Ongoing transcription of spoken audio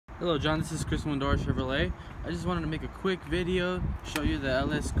Hello John, this is Chris Chevrolet. I just wanted to make a quick video, show you the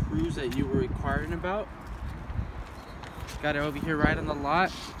LS Cruze that you were inquiring about. Got it over here right on the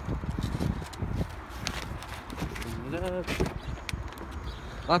lot. Open it up.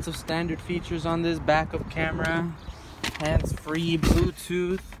 Lots of standard features on this: backup camera, hands-free,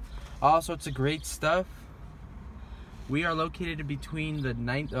 Bluetooth, all sorts of great stuff. We are located between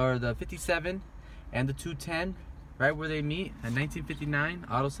the 57 and the 210, right where they meet at 1959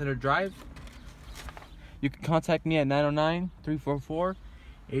 Auto Center Drive. You can contact me at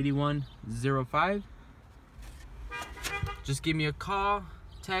 909-344-8105. Just give me a call,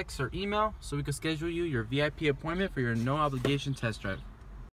 text, or email so we can schedule you your VIP appointment for your no obligation test drive.